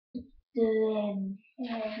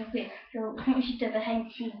Okay, so I think we should do behind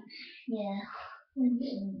the scenes. Yeah.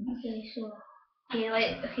 Okay, so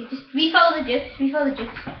just refill the juice. Refill the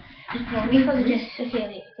juice. Okay,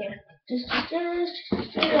 wait, okay. Just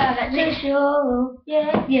Yeah, that's it. show.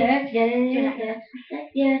 Yeah.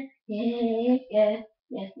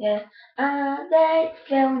 I like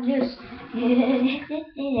film juice.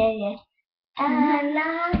 I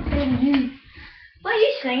like film juice. What are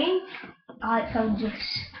you singing? I like film juice.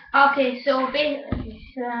 Okay, so basically,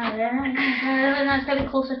 no, it's gotta be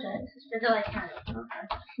closer to it. It's like that. Okay.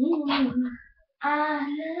 I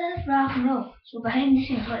love rock and roll. So behind the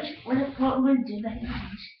scenes, what we're gonna do behind the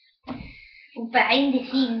scenes? Well, behind the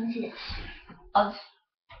scenes, it's Us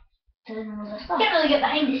doing all this stuff. can't really get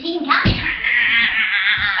behind the scenes, can you?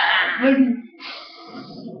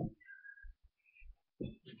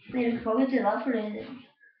 They would probably do that for it.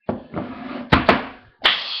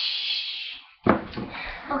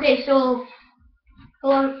 Okay, so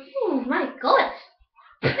oh my god,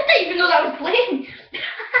 I didn't even know that was playing.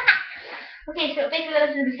 Okay, so basically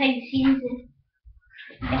this is behind the scenes.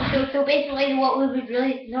 So basically what we would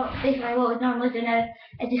normally do now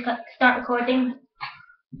is just start recording,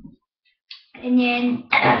 and then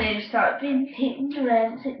They start taking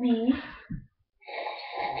rents at me.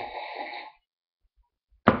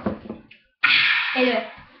 anyway.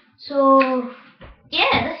 So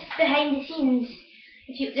yeah, this is behind the scenes.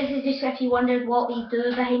 This is just if you wondered what we do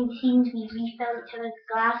behind the scenes. We refill each other's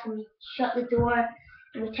glass and we shut the door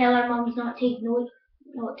and we tell our mums not to ignore,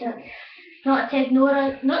 not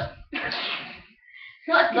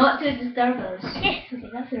to disturb us. Yes, okay,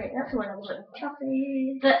 that's right. That's the one I was looking for.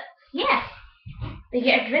 Chocolate. But yeah, they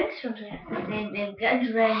get our drinks from here. They get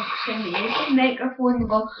a drink, and they use the microphone and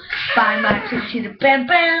go, bang, back to the bam,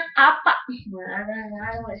 bam, up, up.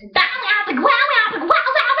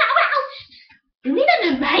 We need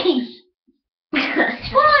a new mic.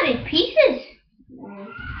 What in pieces?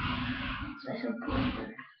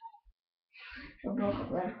 So broke up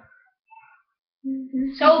there.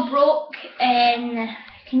 So broke and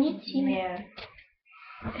can you see me? Yeah.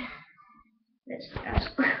 That's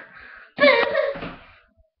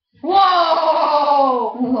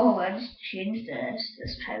Whoa! Whoa, I just changed this.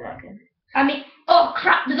 Let's try that again. I mean, oh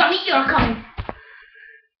crap, there's a meteor coming.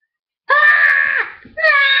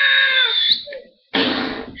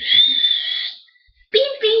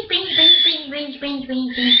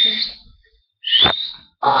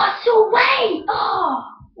 Oh, it's so white! Oh!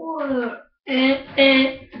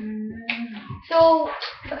 So,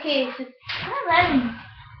 okay, so come around.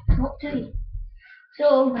 What do you?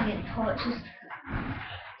 So, I get torches.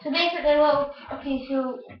 so basically,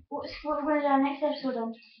 so what we're going to do our next episode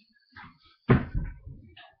on?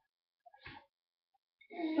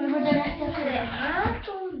 What we're doing next episode? I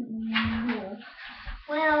don't know.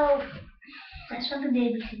 Well, let's have an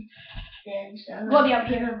ABC. Then so We'll be up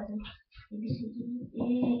here. ABC, A,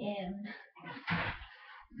 M.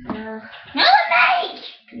 Another mic!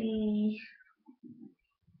 3.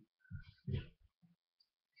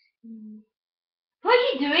 What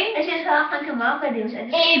are you doing? This is how I think of my videos.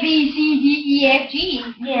 A, B, C, D, E, F,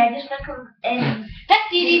 G. Yeah, just think of That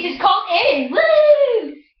series is called A.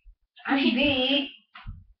 Woo! I should be.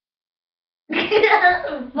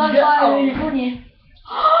 Love fire in it, won't you?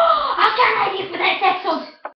 I've got an idea for the next episode.